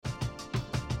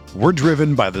We're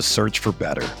driven by the search for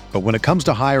better. But when it comes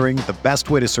to hiring, the best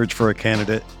way to search for a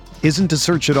candidate isn't to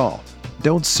search at all.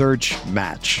 Don't search,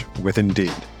 match with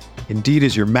Indeed. Indeed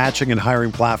is your matching and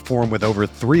hiring platform with over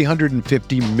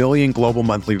 350 million global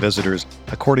monthly visitors,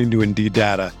 according to Indeed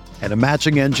data, and a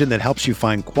matching engine that helps you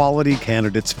find quality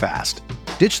candidates fast.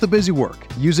 Ditch the busy work.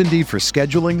 Use Indeed for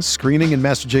scheduling, screening, and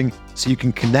messaging so you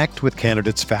can connect with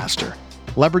candidates faster.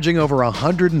 Leveraging over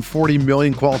 140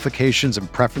 million qualifications and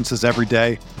preferences every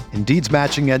day, Indeed's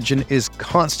matching engine is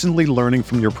constantly learning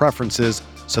from your preferences,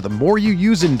 so the more you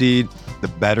use Indeed, the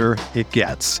better it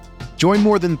gets. Join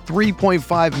more than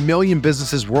 3.5 million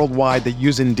businesses worldwide that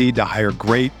use Indeed to hire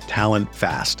great talent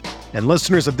fast. And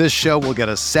listeners of this show will get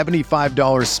a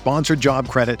 $75 sponsored job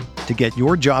credit to get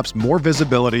your jobs more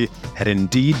visibility at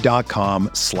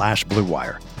Indeed.com/Blue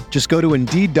Wire. Just go to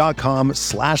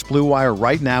Indeed.com/Blue Wire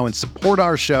right now and support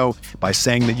our show by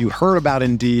saying that you heard about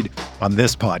Indeed on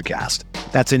this podcast.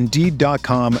 That's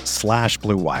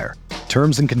Indeed.com/Blue Wire.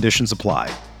 Terms and conditions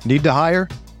apply. Need to hire?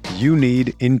 You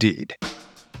need Indeed.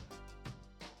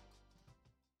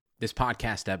 This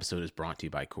podcast episode is brought to you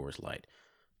by Coors Light.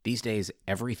 These days,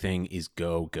 everything is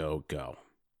go, go, go.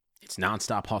 It's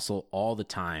nonstop hustle all the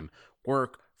time.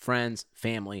 Work, friends,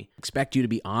 family. Expect you to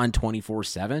be on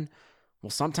 24/7? Well,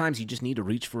 sometimes you just need to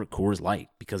reach for a Coors Light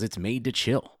because it's made to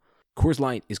chill. Coors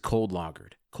Light is cold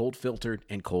lagered, cold filtered,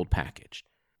 and cold packaged.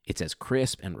 It's as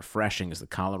crisp and refreshing as the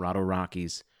Colorado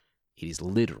Rockies. It is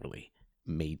literally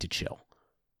made to chill.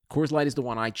 Coors Light is the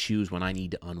one I choose when I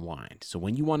need to unwind. So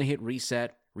when you want to hit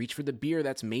reset, reach for the beer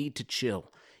that's made to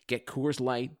chill. Get Coors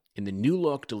Light in the new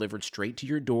look delivered straight to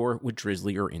your door with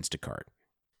Drizzly or Instacart.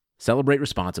 Celebrate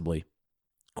responsibly.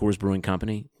 Coors Brewing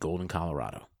Company, Golden,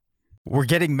 Colorado. We're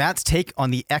getting Matt's take on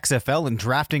the XFL and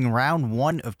drafting round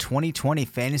 1 of 2020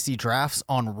 fantasy drafts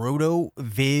on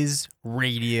RotoViz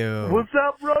Radio. What's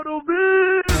up,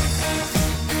 RotoViz?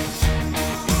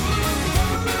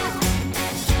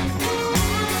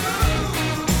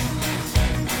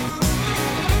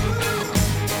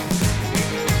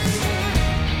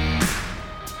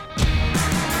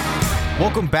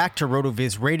 Welcome back to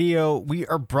RotoViz Radio. We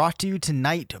are brought to you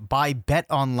tonight by Bet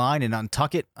Online and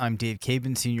Untuckit. I'm Dave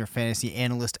Caban, Senior Fantasy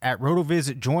Analyst at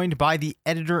RotoViz, joined by the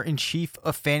Editor-in-Chief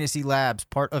of Fantasy Labs,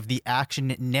 part of the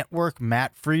Action Network,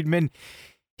 Matt Friedman.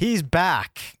 He's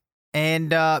back. And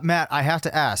Matt, I have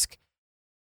to ask,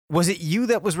 was it you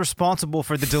that was responsible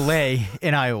for the delay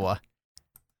in Iowa?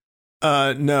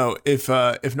 No, if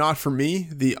not for me,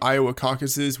 the Iowa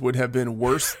caucuses would have been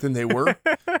worse than they were.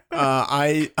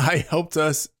 I helped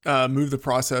us move the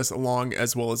process along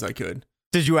as well as I could.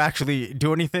 Did you actually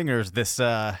do anything, or is this?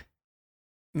 No,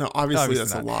 obviously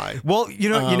that's not a lie. Well, you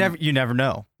never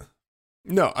know.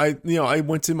 No, I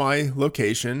went to my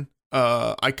location.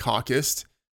 I caucused.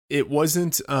 It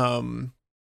wasn't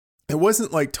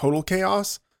like total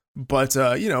chaos. But,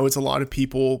 it's a lot of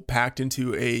people packed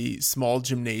into a small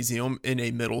gymnasium in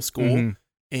a middle school,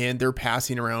 and they're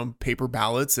passing around paper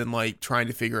ballots and, like, trying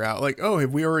to figure out, like, oh,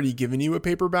 have we already given you a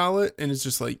paper ballot? And it's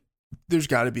just like, there's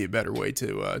got to be a better way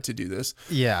to do this.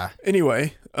 Yeah.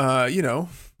 Anyway,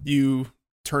 you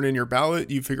turn in your ballot,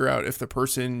 you figure out if the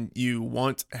person you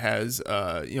want has,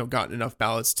 gotten enough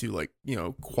ballots to, like,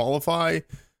 qualify.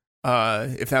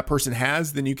 If that person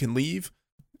has, then you can leave.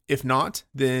 If not,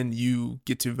 then you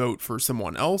get to vote for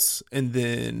someone else, and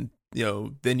then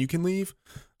you can leave.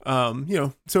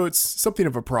 So it's something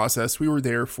of a process. We were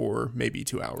there for maybe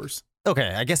 2 hours.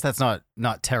 Okay, I guess that's not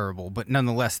terrible, but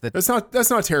nonetheless, that's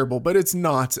not terrible, but it's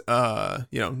not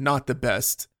not the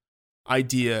best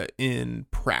idea in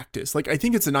practice. Like, I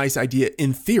think it's a nice idea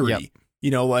in theory.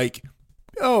 Yep.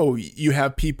 You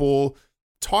have people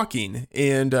talking,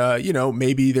 and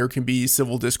maybe there can be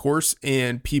civil discourse,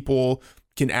 and people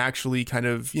can actually kind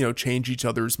of, change each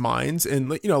other's minds.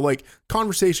 And,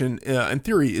 conversation in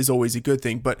theory is always a good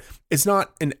thing, but it's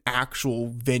not an actual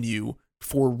venue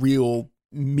for real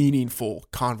meaningful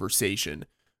conversation.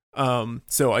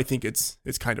 So I think it's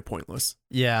kind of pointless.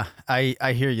 Yeah, I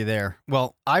hear you there.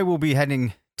 Well, I will be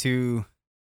heading to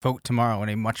vote tomorrow in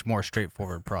a much more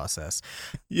straightforward process.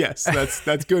 Yes,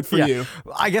 that's good for you.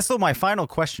 I guess, though, my final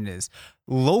question is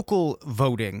local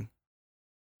voting,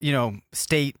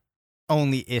 state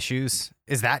only issues.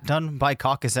 Is that done by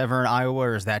caucus ever in Iowa,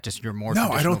 or is that just your more No,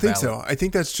 I don't think ballot? so. I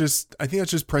think that's just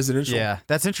presidential. Yeah,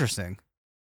 that's interesting.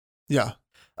 Yeah.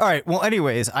 All right. Well,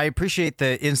 anyways, I appreciate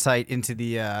the insight into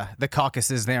the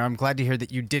caucuses there. I'm glad to hear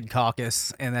that you did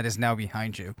caucus and that is now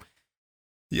behind you.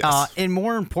 Yes. In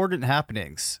more important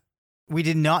happenings, we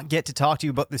did not get to talk to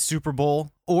you about the Super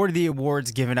Bowl or the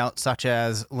awards given out, such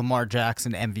as Lamar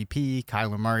Jackson MVP,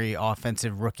 Kyler Murray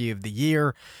Offensive Rookie of the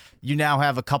Year. You now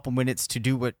have a couple minutes to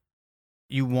do what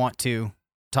you want to,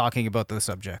 talking about those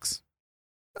subjects.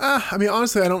 I mean,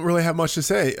 honestly, I don't really have much to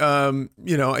say.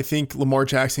 I think Lamar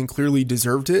Jackson clearly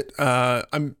deserved it.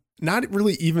 I'm not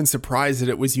really even surprised that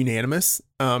it was unanimous,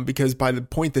 because by the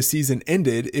point the season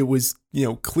ended, it was,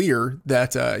 clear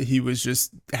that he was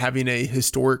just having a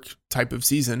historic type of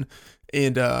season.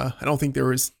 And I don't think there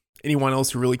was anyone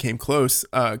else who really came close.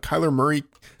 Kyler Murray,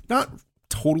 not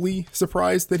totally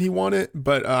surprised that he won it,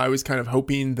 but I was kind of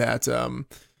hoping that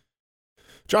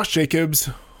Josh Jacobs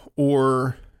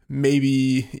or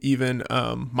maybe even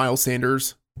Miles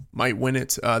Sanders might win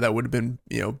it. That would have been,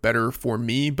 better for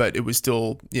me, but it was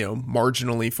still,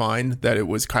 marginally fine that it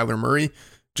was Kyler Murray.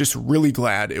 Just really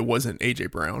glad it wasn't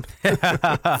AJ Brown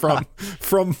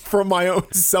from my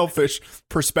own selfish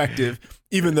perspective,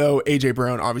 even though AJ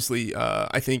Brown obviously,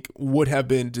 I think would have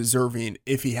been deserving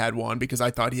if he had won, because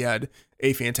I thought he had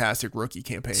a fantastic rookie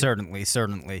campaign.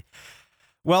 Certainly.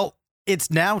 Well,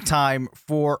 it's now time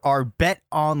for our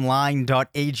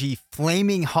BetOnline.ag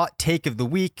flaming hot take of the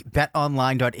week.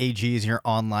 BetOnline.ag is your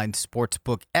online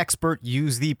sportsbook expert.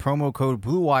 Use the promo code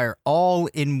BlueWire, all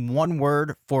in one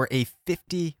word, for a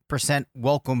 50%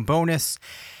 welcome bonus.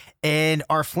 And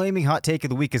our flaming hot take of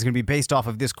the week is going to be based off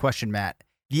of this question, Matt.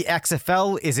 The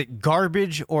XFL, is it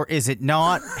garbage or is it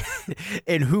not?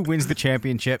 And who wins the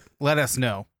championship? Let us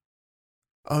know.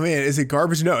 Oh man, is it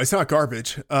garbage? No, it's not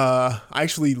garbage. I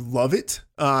actually love it.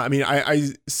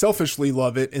 I selfishly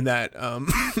love it in that,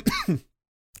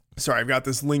 sorry, I've got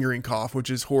this lingering cough,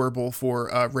 which is horrible for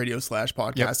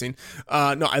radio/podcasting.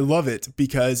 Yep. No, I love it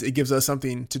because it gives us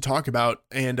something to talk about,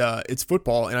 and it's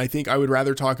football. And I think I would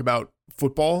rather talk about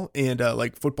football and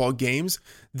like football games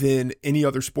than any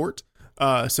other sport.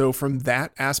 So from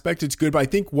that aspect, it's good. But I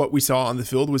think what we saw on the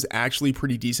field was actually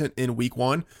pretty decent in week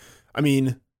one. I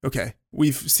mean, okay,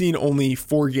 we've seen only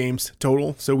 4 games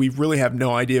total, so we really have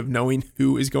no idea of knowing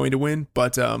who is going to win.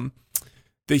 But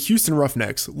the Houston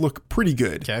Roughnecks look pretty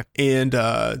good. Okay. And,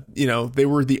 they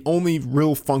were the only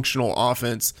real functional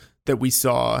offense that we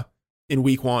saw in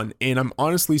week one. And I'm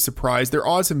honestly surprised. Their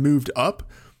odds have moved up,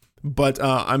 but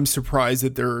I'm surprised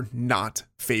that they're not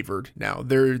favored now.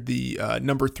 They're the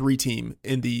number 3 team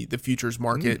in the futures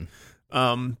market.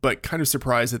 But kind of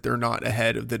surprised that they're not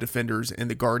ahead of the Defenders and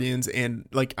the Guardians. And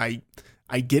like, I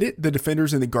get it. The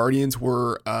Defenders and the Guardians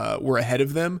were ahead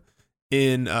of them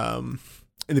in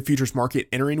the futures market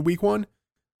entering week one.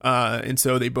 And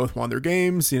so they both won their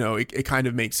games. It kind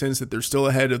of makes sense that they're still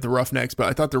ahead of the Roughnecks, but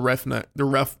I thought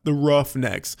the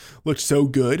Roughnecks looked so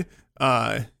good,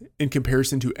 in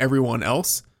comparison to everyone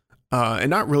else. And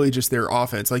not really just their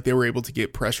offense. Like, they were able to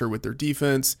get pressure with their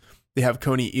defense. They have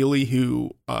Coney Ealy,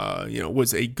 who,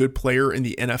 was a good player in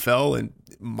the NFL and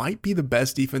might be the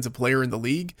best defensive player in the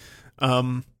league.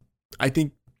 If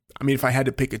I had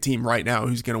to pick a team right now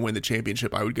who's going to win the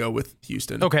championship, I would go with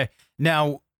Houston. Okay.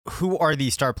 Now, who are the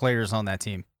star players on that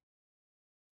team?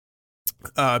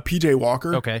 PJ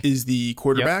Walker is the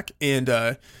quarterback. Yep.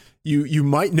 And you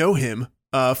might know him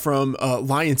from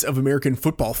Lions of American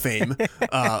Football fame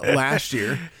last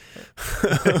year.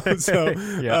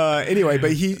 Anyway,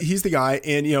 but he's the guy.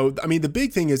 And, the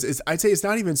big thing is I'd say it's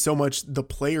not even so much the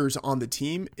players on the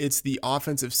team. It's the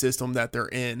offensive system that they're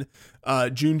in.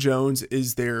 June Jones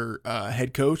is their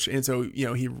head coach. And so,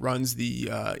 he runs the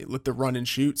run and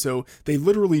shoot. So they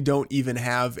literally don't even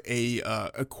have a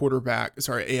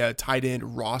tight end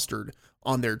rostered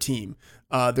on their team.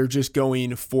 They're just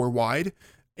going 4 wide.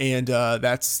 And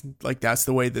that's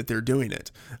the way that they're doing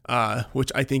it,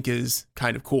 which I think is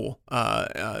kind of cool.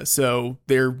 So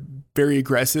they're very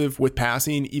aggressive with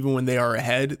passing. Even when they are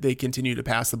ahead, they continue to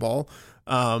pass the ball.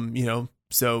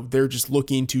 So they're just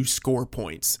looking to score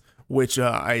points, which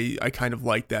I kind of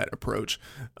like that approach.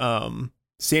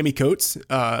 Sammy Coates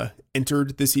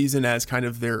entered the season as kind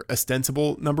of their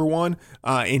ostensible number 1,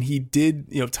 and he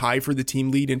did tie for the team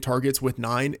lead in targets with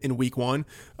 9 in week 1.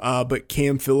 But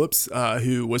Cam Phillips,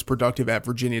 who was productive at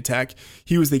Virginia Tech,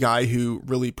 he was the guy who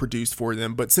really produced for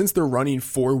them. But since they're running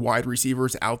 4 wide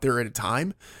receivers out there at a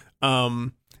time,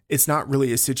 it's not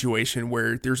really a situation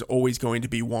where there's always going to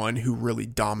be one who really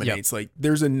dominates. Yep. Like,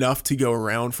 there's enough to go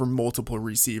around for multiple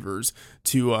receivers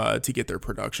to get their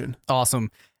production. Awesome.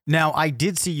 Now, I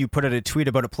did see you put out a tweet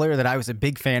about a player that I was a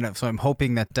big fan of, so I'm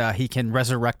hoping that he can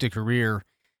resurrect a career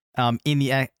in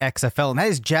the XFL, and that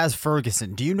is Jazz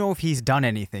Ferguson. Do you know if he's done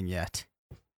anything yet?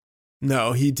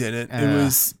 No, he didn't. It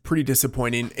was pretty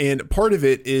disappointing, and part of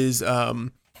it is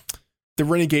they're the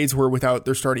Renegades were without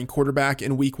their starting quarterback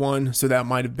in week 1, so that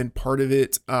might have been part of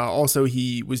it. Also,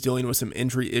 he was dealing with some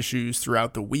injury issues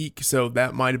throughout the week, so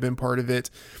that might have been part of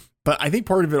it. But I think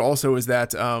part of it also is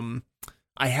that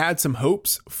I had some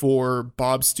hopes for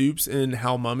Bob Stoops and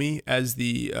Hal Mumme as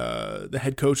the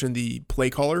head coach and the play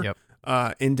caller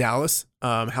in Dallas.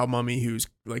 Hal Mumme, who's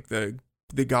like the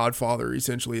godfather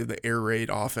essentially of the air raid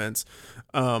offense.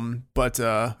 But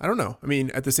I don't know. I mean,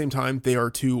 at the same time, they are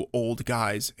two old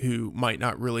guys who might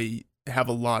not really have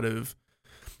a lot of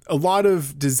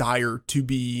desire to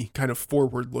be kind of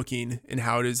forward looking in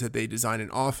how it is that they design an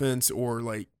offense or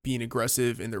like being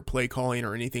aggressive in their play calling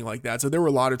or anything like that. So there were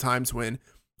a lot of times when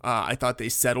I thought they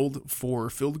settled for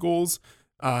field goals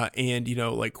and,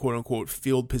 like quote unquote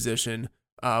field position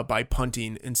by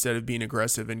punting instead of being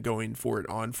aggressive and going for it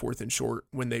on 4th and short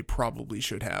when they probably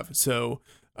should have. So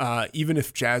even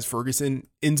if Jazz Ferguson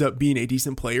ends up being a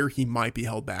decent player, he might be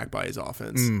held back by his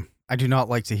offense. I do not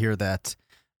like to hear that.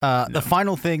 No. The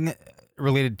final thing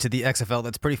related to the XFL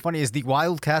that's pretty funny is the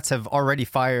Wildcats have already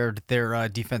fired their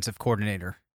defensive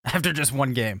coordinator after just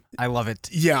one game. I love it.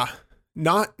 Yeah.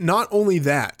 Not only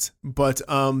that, but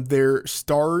their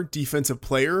star defensive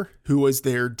player, who was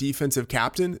their defensive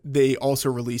captain, they also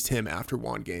released him after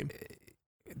one game.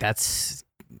 That's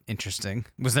interesting.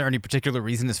 Was there any particular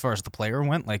reason as far as the player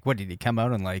went? Like, what did he come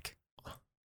out and like?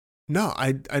 No,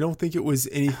 I don't think it was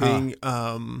anything.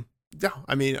 Yeah,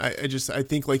 I mean, I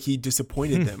think like he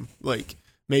disappointed them. Like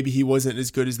maybe he wasn't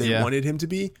as good as they wanted him to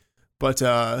be. But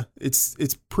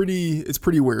it's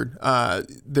pretty weird.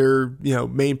 Their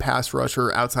main pass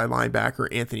rusher, outside linebacker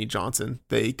Anthony Johnson,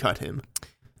 they cut him.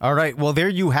 All right, well there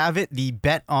you have it, the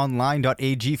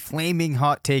BetOnline.ag flaming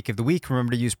hot take of the week.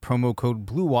 Remember to use promo code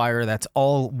BlueWire. That's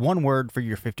all one word for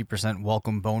your 50%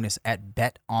 welcome bonus at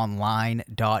BetOnline.ag.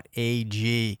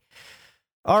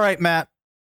 All right, Matt.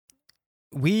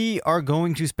 We are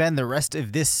going to spend the rest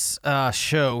of this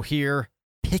show here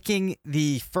picking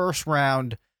the first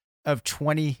round of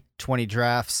 2020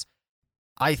 drafts.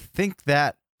 I think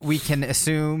that we can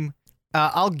assume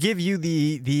I'll give you this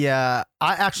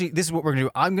is what we're gonna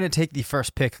do. I'm gonna take the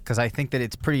first pick because I think that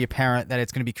it's pretty apparent that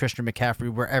it's gonna be Christian McCaffrey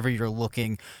wherever you're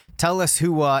looking. Tell us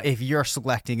who if you're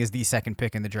selecting is the second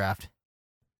pick in the draft.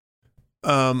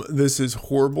 This is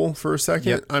horrible for a second.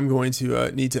 Yep. I'm going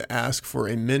to need to ask for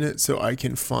a minute so I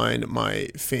can find my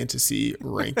fantasy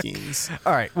rankings.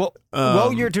 All right. Well,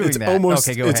 while you're doing that,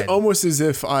 okay, go ahead. It's almost as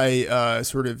if I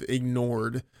sort of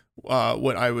ignored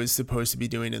what I was supposed to be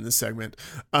doing in this segment.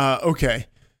 Okay.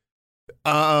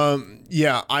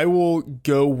 Yeah, I will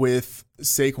go with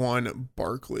Saquon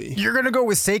Barkley. You're gonna go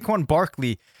with Saquon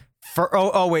Barkley.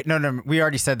 Wait, no. We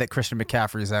already said that Christian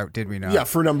McCaffrey is out, did we not? Yeah,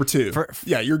 for number 2.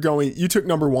 You took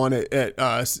number 1 at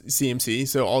CMC,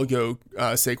 so I'll go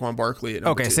Saquon Barkley at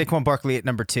number 2. Okay, Saquon Barkley at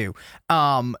number 2.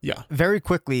 Yeah. Very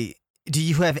quickly, do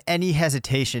you have any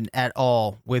hesitation at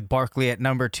all with Barkley at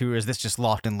number 2, or is this just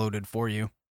locked and loaded for you?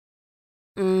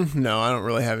 No, I don't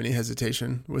really have any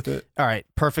hesitation with it. All right,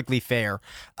 perfectly fair.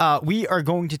 We are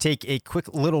going to take a quick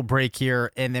little break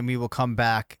here, and then we will come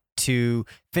back to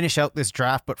finish out this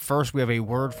draft, but first we have a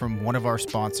word from one of our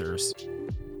sponsors.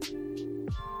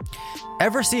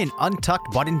 Ever see an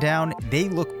untucked button down? They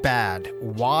look bad.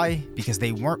 Why? Because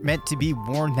they weren't meant to be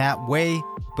worn that way.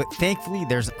 But thankfully,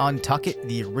 there's Untuck It,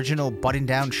 the original button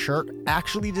down shirt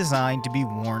actually designed to be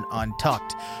worn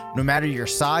untucked. No matter your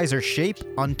size or shape,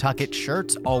 Untuck It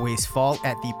shirts always fall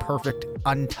at the perfect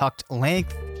untucked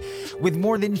length. With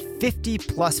more than 50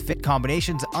 plus fit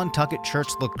combinations, Untuck It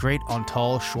shirts look great on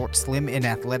tall, short, slim, and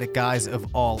athletic guys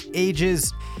of all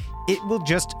ages. It will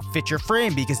just fit your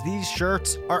frame because these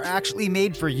shirts are actually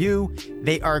made for you.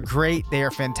 They are great. They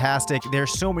are fantastic.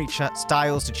 There's so many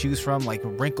styles to choose from, like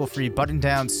wrinkle-free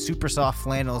button-downs, super soft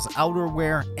flannels,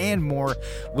 outerwear, and more.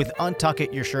 With Untuck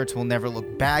It, your shirts will never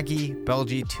look baggy,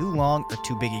 bulgy, too long, or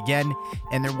too big again.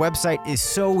 And their website is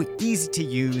so easy to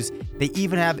use. They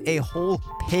even have a whole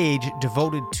page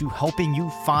devoted to helping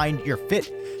you find your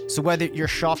fit. So whether you're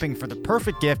shopping for the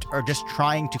perfect gift or just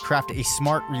trying to craft a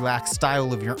smart, relaxed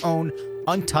style of your own,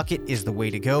 Untuck It is the way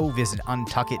to go. Visit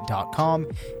untuckit.com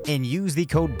and use the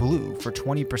code BLUE for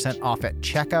 20% off at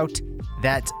checkout.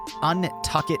 That's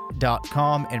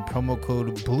untuckit.com and promo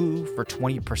code BLUE for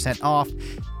 20% off.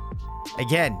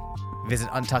 Again, visit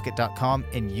untuckit.com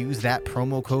and use that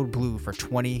promo code BLUE for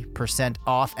 20%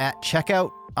 off at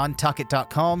checkout.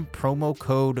 Untuckit.com, promo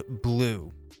code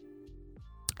BLUE.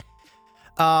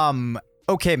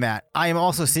 Okay, Matt, I am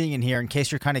also seeing in here, in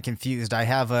case you're kind of confused, I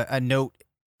have a note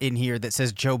in here that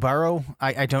says Joe Burrow.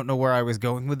 I don't know where I was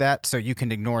going with that, so you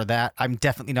can ignore that. I'm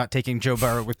definitely not taking Joe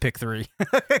Burrow with pick 3.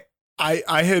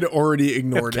 I had already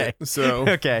ignored Okay. it, so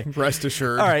Okay. rest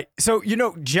assured. All right. So,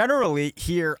 generally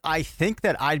here, I think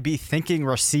that I'd be thinking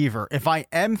receiver. If I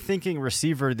am thinking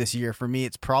receiver this year, for me,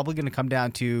 it's probably going to come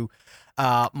down to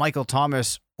Michael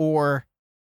Thomas or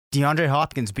DeAndre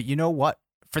Hopkins. But you know what?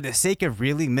 For the sake of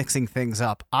really mixing things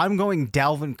up, I'm going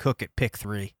Dalvin Cook at pick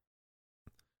 3.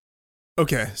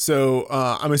 Okay, so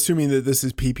I'm assuming that this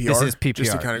is PPR. This is PPR.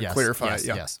 Just to kind of yes, clarify. yes,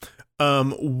 Yeah. Yes.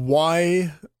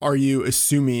 Why are you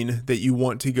assuming that you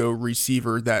want to go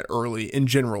receiver that early in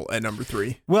general at number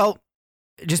 3? Well,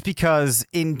 just because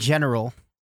in general,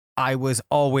 I was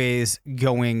always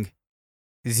going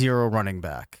 0 running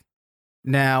back.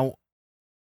 Now,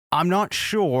 I'm not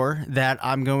sure that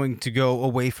I'm going to go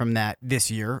away from that this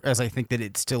year, as I think that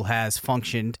it still has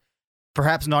functioned,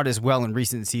 perhaps not as well in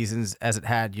recent seasons as it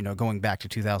had, going back to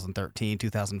 2013,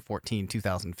 2014,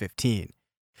 2015.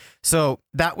 So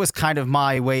that was kind of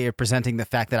my way of presenting the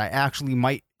fact that I actually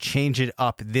might change it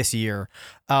up this year,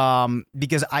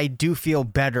 because I do feel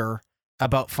better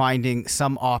about finding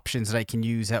some options that I can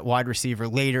use at wide receiver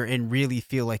later and really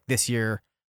feel like this year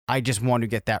I just want to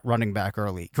get that running back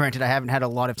early. Granted, I haven't had a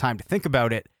lot of time to think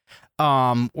about it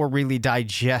or really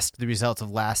digest the results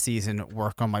of last season,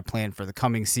 work on my plan for the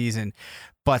coming season.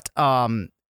 But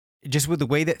just with the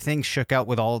way that things shook out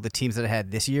with all of the teams that I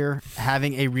had this year,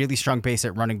 having a really strong base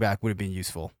at running back would have been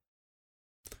useful.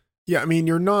 Yeah, I mean,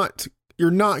 you're not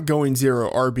going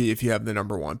 0 RB if you have the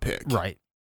number 1 pick. Right.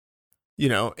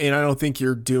 And I don't think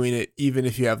you're doing it even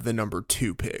if you have the number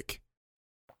 2 pick.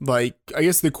 Like, I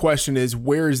guess the question is,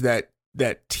 where is that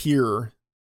tier,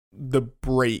 the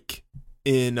break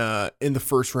in the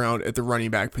first round at the running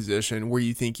back position where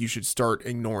you think you should start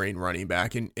ignoring running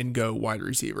back and go wide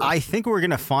receiver? I think we're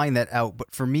going to find that out,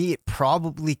 but for me, it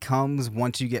probably comes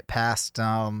once you get past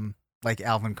like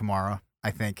Alvin Kamara,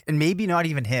 I think, and maybe not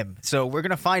even him. So we're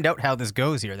going to find out how this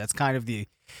goes here. That's kind of the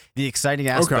exciting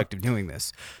aspect of doing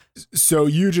this. So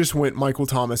you just went Michael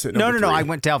Thomas at number 3? No, I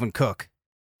went Dalvin Cook.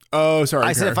 Oh, sorry.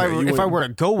 I said if I were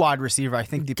to go wide receiver, I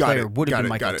think the player would have been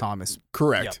Michael Thomas.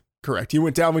 Correct. Yep. Correct. You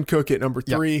went Dalvin Cook at number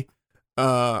 3.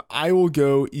 Yep. I will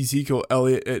go Ezekiel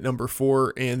Elliott at number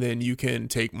 4, and then you can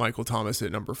take Michael Thomas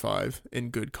at number 5 in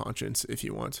good conscience if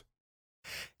you want.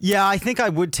 Yeah, I think I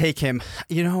would take him.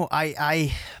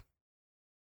 I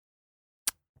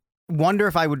wonder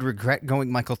if I would regret going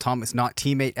Michael Thomas, not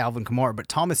teammate Alvin Kamara, but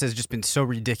Thomas has just been so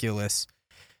ridiculous.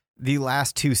 The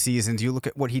last 2 seasons, you look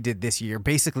at what he did this year.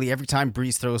 Basically, every time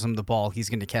Breeze throws him the ball, he's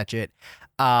going to catch it.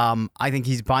 I think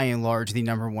he's by and large the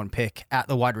number 1 pick at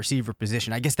the wide receiver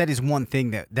position. I guess that is one thing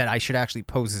that I should actually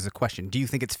pose as a question. Do you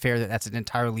think it's fair that that's an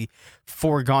entirely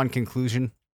foregone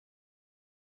conclusion?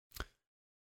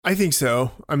 I think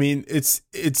so. I mean,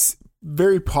 it's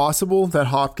very possible that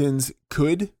Hopkins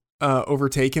could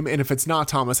overtake him, and if it's not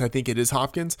Thomas, I think it is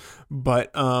Hopkins. But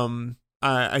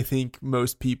I think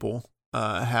most people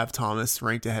have Thomas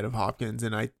ranked ahead of Hopkins,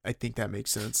 and I think that makes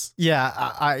sense. Yeah,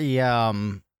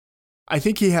 I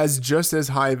think he has just as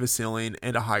high of a ceiling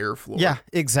and a higher floor. Yeah,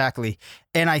 exactly.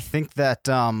 And I think that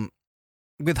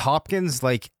with Hopkins,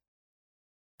 like,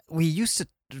 we used to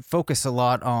focus a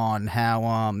lot on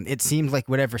how it seemed like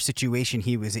whatever situation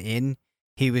he was in,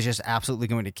 he was just absolutely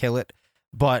going to kill it.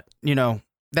 But,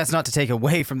 that's not to take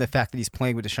away from the fact that he's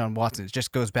playing with Deshaun Watson. It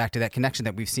just goes back to that connection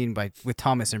that we've seen with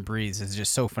Thomas and Breeze is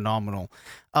just so phenomenal.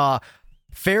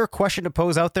 Fair question to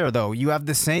pose out there, though. You have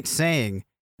the Saints saying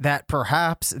that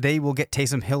perhaps they will get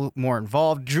Taysom Hill more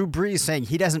involved. Drew Brees saying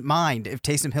he doesn't mind if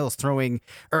Taysom Hill's throwing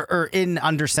or in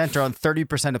under center on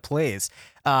 30% of plays.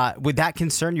 Would that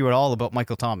concern you at all about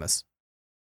Michael Thomas?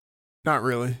 Not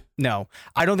really. No,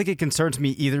 I don't think it concerns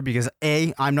me either because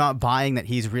I'm not buying that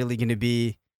he's really going to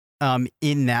be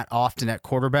in that often at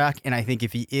quarterback. And I think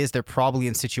if he is, they're probably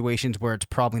in situations where it's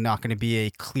probably not going to be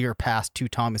a clear pass to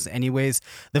Thomas anyways.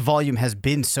 The volume has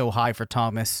been so high for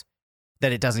Thomas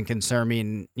that it doesn't concern me.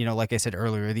 And, like I said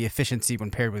earlier, the efficiency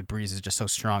when paired with Breeze is just so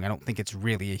strong. I don't think it's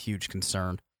really a huge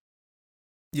concern.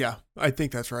 Yeah, I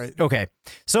think that's right. Okay.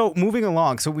 So moving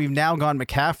along. So we've now gone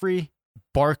McCaffrey,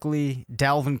 Barkley,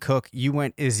 Dalvin Cook. You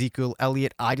went Ezekiel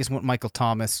Elliott. I just went Michael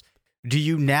Thomas. Do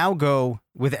you now go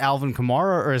with Alvin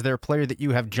Kamara, or is there a player that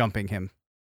you have jumping him?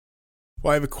 Well,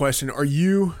 I have a question. Are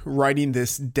you writing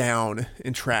this down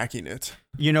and tracking it?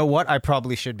 You know what? I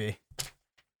probably should be.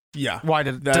 Yeah. Why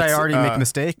did I already make a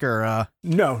mistake or?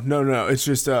 No. It's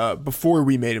just before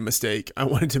we made a mistake, I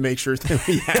wanted to make sure that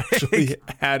we actually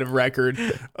had a record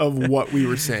of what we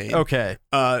were saying. Okay.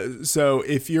 So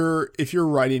if you're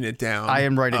writing it down, I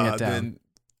am writing it down.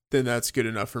 Then that's good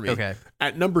enough for me. Okay.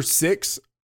 At number 6,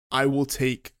 I will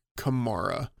take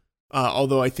Kamara.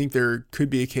 Although I think there could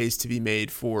be a case to be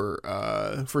made for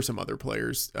some other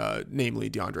players, namely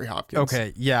DeAndre Hopkins.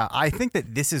 Okay, yeah, I think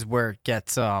that this is where it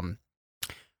gets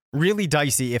really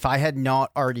dicey if I had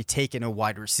not already taken a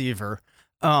wide receiver.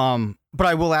 But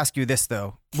I will ask you this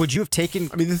though: would you have taken?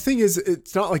 I mean, the thing is,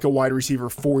 it's not like a wide receiver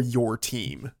for your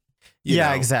team. Yeah,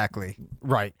 know? Exactly.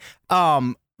 Right.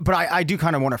 But I do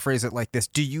kind of want to phrase it like this: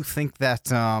 do you think that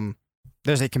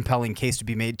there's a compelling case to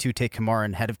be made to take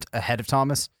Kamara ahead of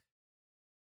Thomas?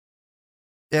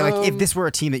 Yeah, like if this were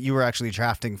a team that you were actually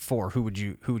drafting for, who would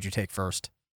you take first?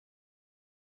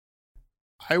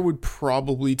 I would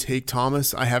probably take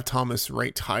Thomas. I have Thomas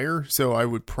right higher, so I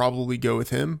would probably go with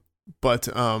him. But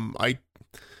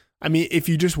I mean, if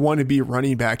you just want to be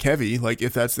running back heavy, like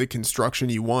if that's the construction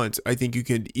you want, I think you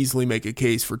could easily make a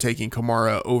case for taking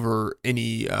Kamara over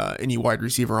any wide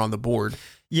receiver on the board.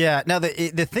 Yeah. Now the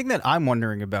thing that I'm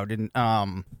wondering about, and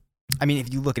I mean,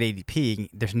 if you look at ADP,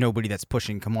 there's nobody that's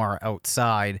pushing Kamara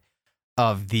outside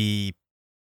of the,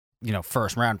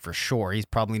 first round for sure. He's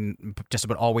probably just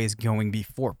about always going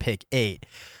before pick 8.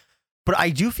 But I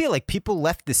do feel like people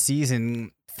left the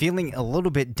season feeling a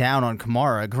little bit down on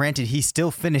Kamara. Granted, he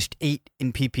still finished 8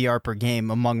 in PPR per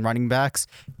game among running backs.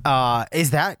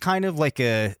 Is that kind of like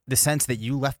the sense that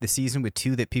you left the season with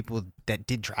too, that people that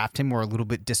did draft him were a little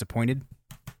bit disappointed?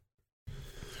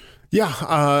 Yeah,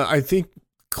 I think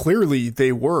clearly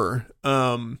they were,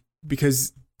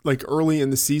 because like early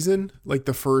in the season, like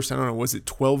the first, I don't know, was it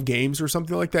 12 games or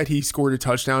something like that? He scored a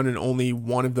touchdown in only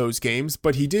one of those games,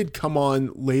 but he did come on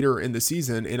later in the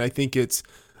season. And I think it's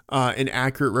an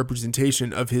accurate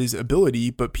representation of his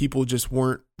ability, but people just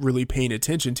weren't really paying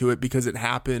attention to it because it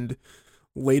happened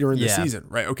later in the season,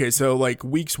 right? Okay, so like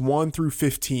weeks 1 through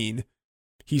 15,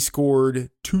 he scored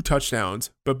 2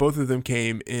 touchdowns, but both of them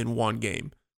came in one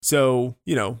game. So,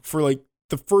 for like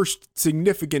the first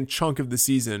significant chunk of the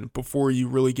season before you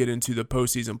really get into the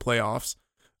postseason playoffs,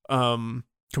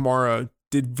 Kamara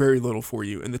did very little for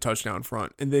you in the touchdown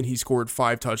front. And then he scored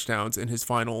 5 touchdowns in his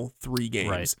final 3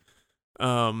 games,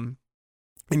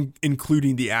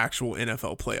 including the actual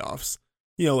NFL playoffs.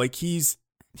 Like he's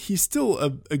still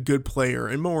a good player.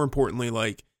 And more importantly,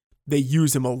 like they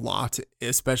use him a lot,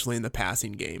 especially in the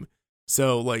passing game.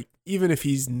 So, like, even if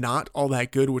he's not all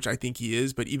that good, which I think he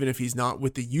is, but even if he's not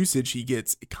with the usage he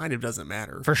gets, it kind of doesn't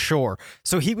matter. For sure.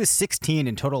 So he was 16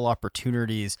 in total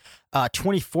opportunities,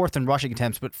 24th in rushing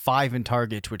attempts, but 5 in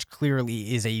targets, which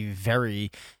clearly is a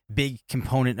very big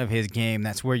component of his game.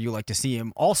 That's where you like to see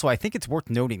him. Also, I think it's worth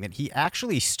noting that he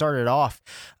actually started off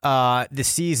the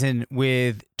season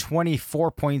with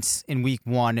 24 points in week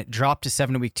 1, dropped to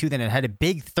 7 in week 2, then it had a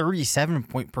big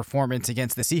 37-point performance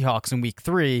against the Seahawks in week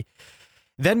 3.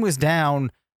 Then was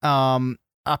down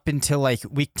up until like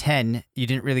week 10. You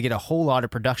didn't really get a whole lot of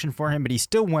production for him, but he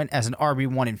still went as an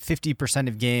RB1 in 50%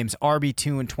 of games,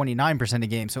 RB2 in 29% of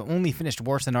games. So only finished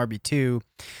worse than RB2,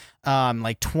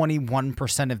 like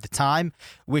 21% of the time,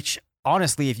 which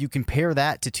honestly, if you compare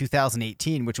that to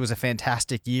 2018, which was a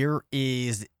fantastic year,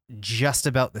 is just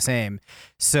about the same.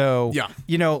 So, yeah,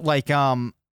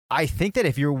 I think that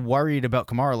if you're worried about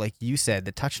Kamara, like you said,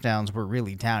 the touchdowns were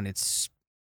really down. It's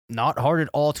not hard at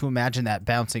all to imagine that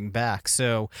bouncing back.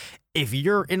 So if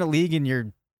you're in a league and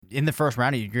you're in the first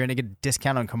round and you're going to get a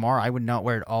discount on Kamara, I would not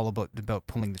worry at all about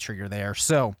pulling the trigger there.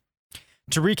 So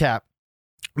to recap,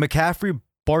 McCaffrey,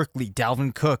 Barkley,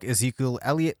 Dalvin Cook, Ezekiel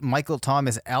Elliott, Michael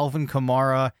Thomas, Alvin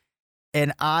Kamara,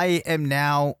 and I am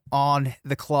now on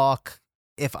the clock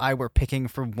if I were picking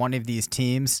for one of these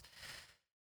teams.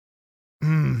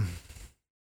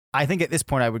 I think at this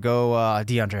point I would go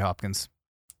DeAndre Hopkins.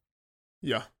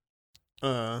 Yeah.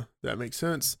 That makes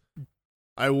sense.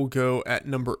 I will go at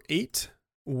number 8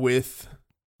 with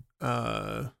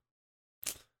I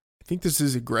think this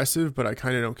is aggressive, but I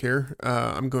kind of don't care.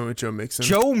 I'm going with Joe Mixon.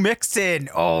 Joe Mixon.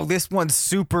 Oh, this one's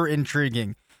super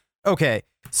intriguing. Okay,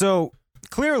 so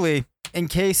clearly, in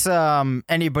case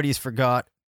anybody's forgot,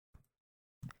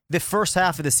 the first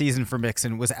half of the season for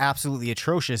Mixon was absolutely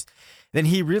atrocious. Then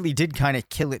he really did kind of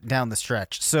kill it down the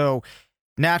stretch. So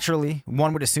naturally,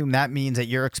 one would assume that means that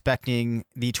you're expecting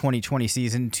the 2020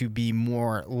 season to be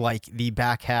more like the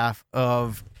back half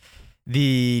of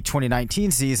the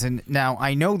 2019 season. Now,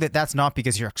 I know that that's not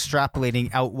because you're extrapolating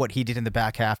out what he did in the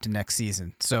back half to next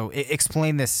season. So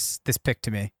explain this pick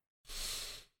to me.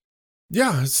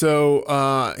 Yeah,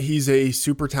 so he's a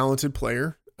super talented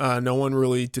player. No one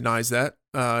really denies that.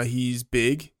 He's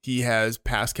big. He has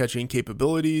pass catching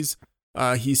capabilities.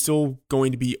 He's still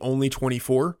going to be only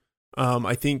 24.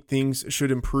 I think things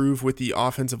should improve with the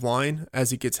offensive line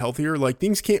as it gets healthier. Like,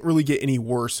 things can't really get any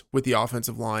worse with the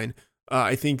offensive line.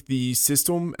 I think the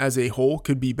system as a whole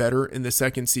could be better in the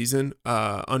second season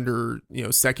under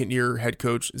second year head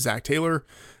coach Zach Taylor.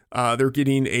 They're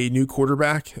getting a new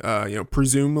quarterback,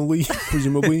 presumably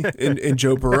in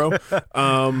Joe Burrow.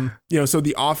 So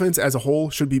the offense as a whole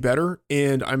should be better.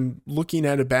 And I'm looking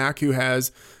at a back who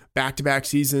has back-to-back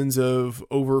seasons of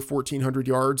over 1,400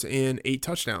 yards and 8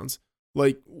 touchdowns.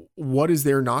 Like, what is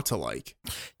there not to like?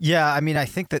 Yeah, I mean, I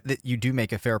think that you do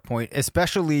make a fair point,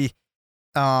 especially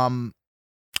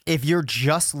if you're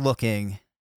just looking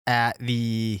at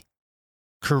the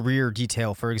career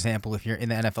detail. For example, if you're in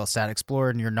the NFL Stat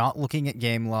Explorer and you're not looking at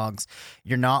game logs,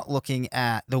 you're not looking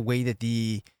at the way that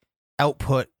the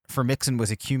output for Mixon was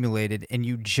accumulated, and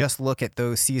you just look at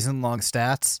those season-long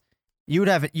stats, you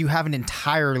have an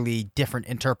entirely different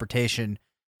interpretation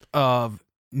of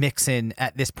Mixon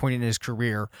at this point in his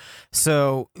career.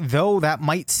 So though that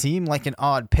might seem like an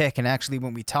odd pick, and actually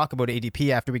when we talk about ADP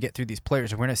after we get through these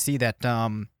players, we're going to see that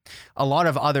a lot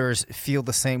of others feel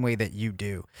the same way that you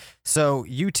do. So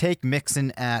you take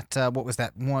Mixon at what was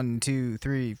that? 1, 2,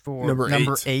 3, 4.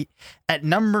 Number 8. At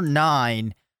number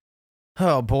 9.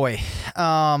 Oh boy.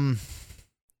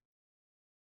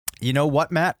 You know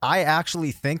what, Matt? I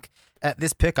actually think at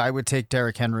this pick I would take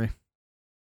Derrick Henry.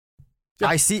 Yeah,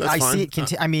 I see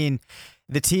it. I mean,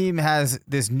 the team has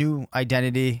this new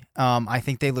identity. I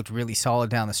think they looked really solid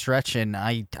down the stretch, and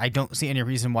I don't see any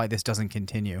reason why this doesn't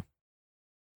continue.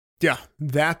 Yeah,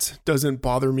 that doesn't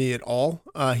bother me at all.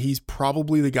 He's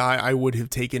probably the guy I would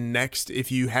have taken next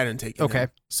if you hadn't taken him.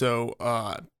 So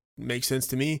makes sense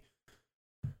to me.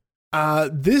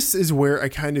 This is where I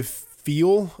kind of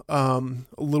feel a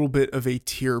little bit of a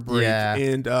tier break. Yeah.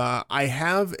 And I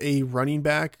have a running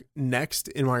back next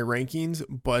in my rankings,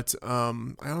 but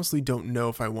I honestly don't know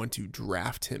if I want to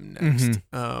draft him next.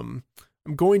 Mm-hmm.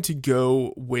 I'm going to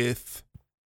go with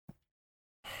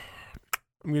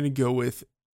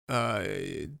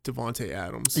Davante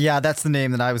Adams. Yeah, that's the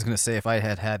name that I was going to say if I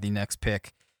had the next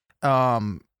pick.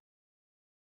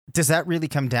 Does that really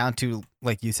come down to,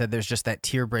 like you said, there's just that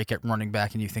tier break at running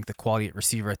back, and you think the quality at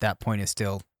receiver at that point is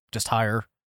still just higher?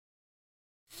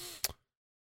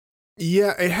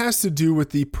 Yeah, it has to do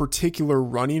with the particular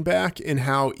running back and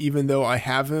how, even though I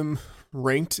have him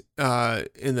ranked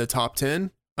in the top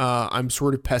 10, I'm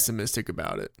sort of pessimistic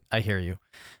about it. I hear you.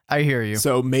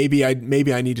 So maybe I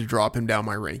need to drop him down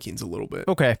my rankings a little bit.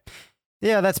 Okay.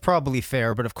 Yeah, that's probably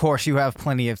fair, but of course you have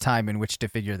plenty of time in which to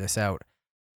figure this out.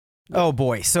 Oh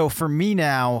boy. So for me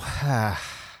now,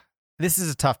 this is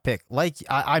a tough pick. Like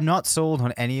I'm not sold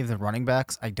on any of the running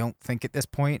backs. I don't think at this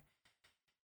point.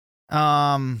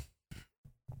 Call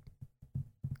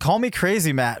me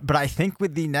crazy, Matt, but I think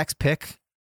with the next pick,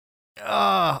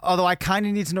 although I kind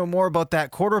of need to know more about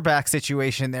that quarterback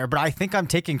situation there, but I think I'm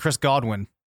taking Chris Godwin.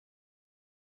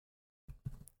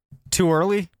 Too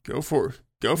early? Go for it.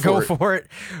 Go for it.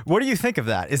 What do you think of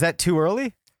that? Is that too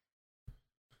early?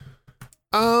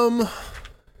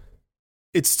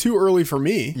 It's too early for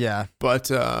me. Yeah.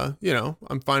 But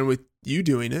I'm fine with you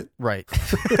doing it. Right.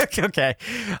 Okay.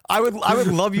 I would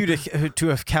love you to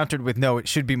have countered with no, it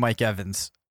should be Mike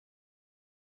Evans.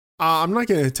 I'm not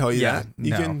going to tell you that.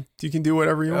 You can do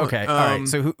whatever you want. Okay. All right.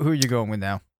 So who are you going with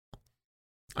now?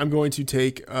 I'm going to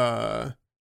take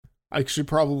I should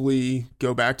probably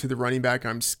go back to the running back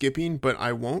I'm skipping, but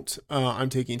I won't. I'm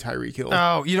taking Tyreek Hill.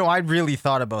 Oh, I really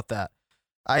thought about that.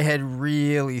 I had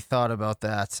really thought about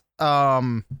that.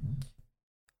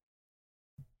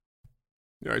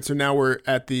 All right, so now we're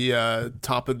at the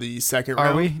top of the second round.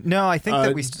 Are we? No, I think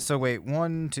that we... So wait,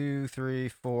 1, 2, 3,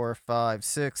 4, 5,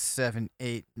 6, 7,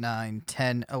 8, 9,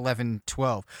 10, 11,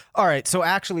 12. All right, so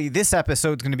actually this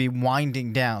episode's going to be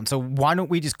winding down. So why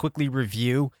don't we just quickly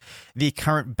review the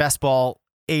current best ball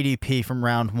ADP from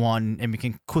round 1, and we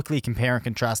can quickly compare and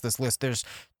contrast this list. There's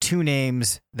 2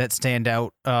 names that stand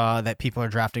out that people are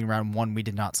drafting round 1 we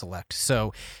did not select.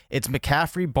 So it's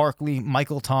McCaffrey, Barkley,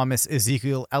 Michael Thomas,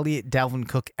 Ezekiel Elliott, Dalvin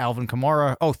Cook, Alvin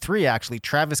Kamara. Oh, 3 actually.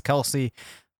 Travis Kelce,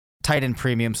 tight end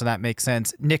premium, so that makes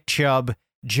sense. Nick Chubb,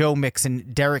 Joe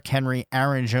Mixon, Derrick Henry,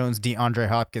 Aaron Jones, DeAndre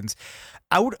Hopkins.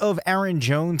 Out of Aaron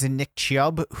Jones and Nick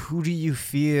Chubb, who do you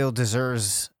feel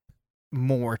deserves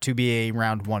more to be a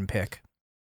round 1 pick?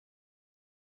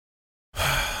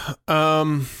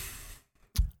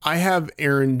 I have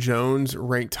Aaron Jones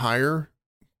ranked higher,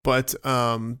 but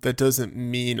that doesn't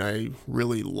mean I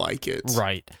really like it.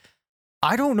 Right.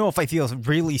 I don't know if I feel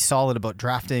really solid about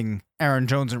drafting Aaron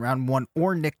Jones in round 1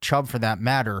 or Nick Chubb for that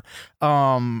matter.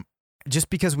 Just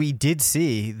because we did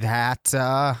see that,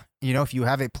 if you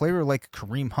have a player like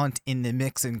Kareem Hunt in the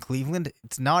mix in Cleveland,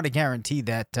 it's not a guarantee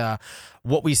that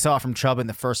what we saw from Chubb in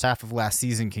the first half of last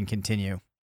season can continue.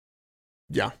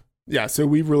 Yeah. Yeah, so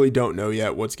we really don't know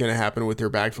yet what's going to happen with their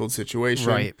backfield situation.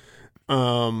 Right.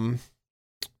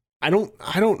 I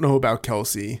don't know about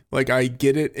Kelce. Like, I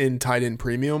get it in tight end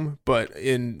premium, but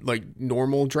in like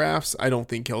normal drafts, I don't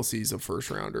think Kelce's a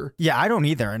first rounder. Yeah, I don't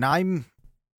either. And I'm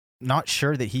not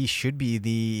sure that he should be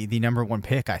the number one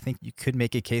pick. I think you could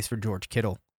make a case for George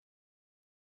Kittle.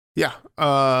 Yeah,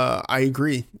 I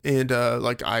agree. And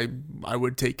like I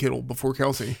would take Kittle before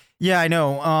Kelce. Yeah, I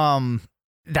know.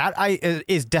 That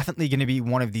is definitely going to be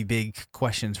one of the big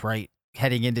questions, right?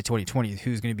 Heading into 2020,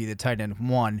 who's going to be the tight end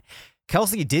one?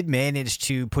 Kelce did manage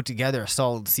to put together a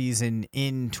solid season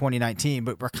in 2019,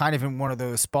 but we're kind of in one of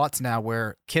those spots now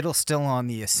where Kittle's still on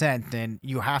the ascent, and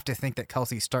you have to think that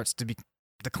Kelce starts to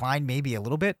decline maybe a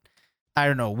little bit. I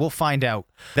don't know. We'll find out.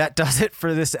 That does it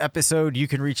for this episode. You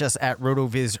can reach us at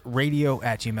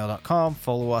rotovizradio@gmail.com.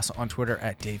 Follow us on Twitter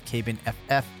at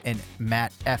DaveCabinFF and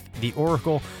Matt F. The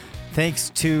Oracle. Thanks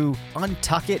to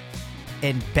Untuck It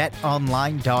and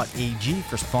betonline.ag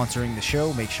for sponsoring the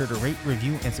show. Make sure to rate,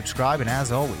 review, and subscribe. And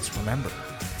as always, remember,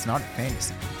 it's not a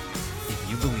fantasy if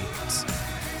you believe it.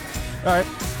 All right.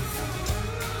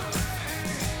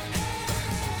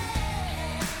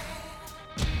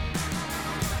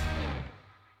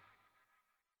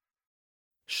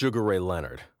 Sugar Ray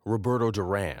Leonard, Roberto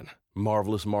Duran,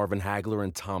 Marvelous Marvin Hagler,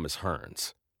 and Thomas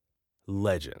Hearns.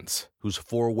 Legends, whose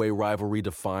four-way rivalry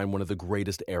defined one of the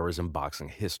greatest eras in boxing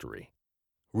history.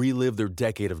 Relive their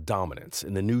decade of dominance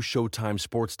in the new Showtime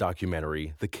sports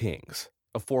documentary, The Kings,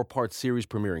 a 4-part series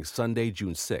premiering Sunday,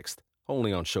 June 6th,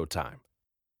 only on Showtime.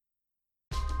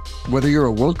 Whether you're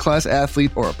a world-class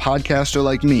athlete or a podcaster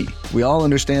like me, we all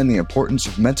understand the importance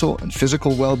of mental and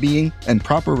physical well-being and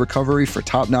proper recovery for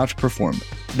top-notch performance.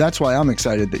 That's why I'm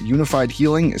excited that Unified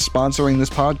Healing is sponsoring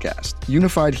this podcast.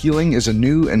 Unified Healing is a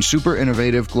new and super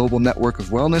innovative global network of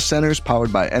wellness centers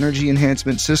powered by Energy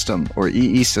Enhancement System, or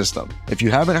EE System. If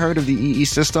you haven't heard of the EE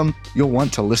System, you'll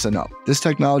want to listen up. This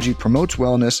technology promotes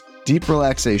wellness, deep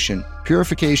relaxation,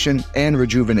 purification, and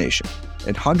rejuvenation.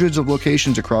 At hundreds of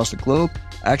locations across the globe,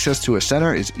 access to a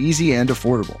center is easy and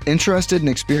affordable. Interested in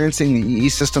experiencing the EE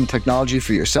System technology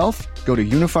for yourself? Go to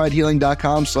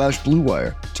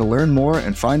unifiedhealing.com/bluewire to learn more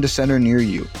and find a center near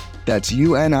you. That's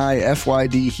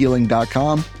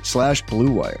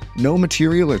unifydhealing.com/bluewire. No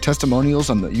material or testimonials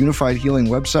on the Unified Healing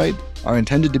website are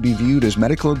intended to be viewed as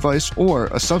medical advice or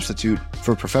a substitute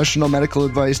for professional medical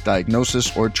advice,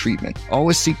 diagnosis, or treatment.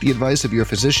 Always seek the advice of your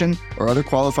physician or other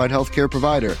qualified healthcare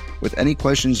provider with any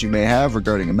questions you may have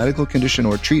regarding a medical condition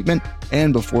or treatment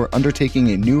and before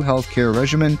undertaking a new healthcare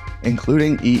regimen,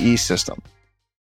 including EE System.